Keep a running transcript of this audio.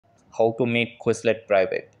how to make Quizlet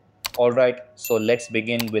private. Alright, so let's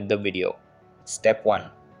begin with the video. Step 1.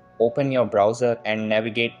 Open your browser and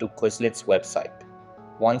navigate to Quizlet's website.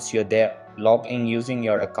 Once you're there, log in using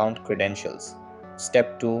your account credentials.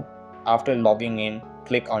 Step 2. After logging in,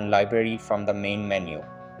 click on Library from the main menu.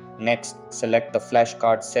 Next, select the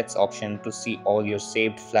flashcard sets option to see all your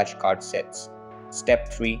saved flashcard sets.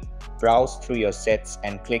 Step 3. Browse through your sets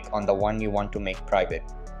and click on the one you want to make private.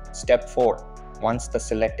 Step 4. Once the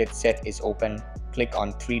selected set is open, click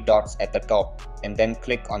on 3 dots at the top and then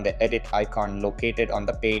click on the edit icon located on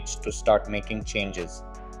the page to start making changes.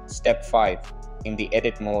 Step 5. In the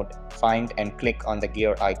edit mode, find and click on the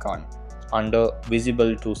gear icon. Under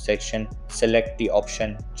Visible to section, select the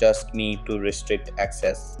option Just Me to restrict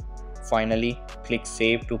access. Finally, click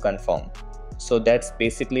Save to confirm. So that's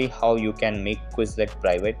basically how you can make Quizlet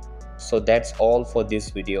private. So that's all for this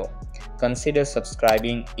video. Consider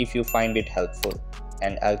subscribing if you find it helpful,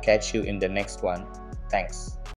 and I'll catch you in the next one. Thanks.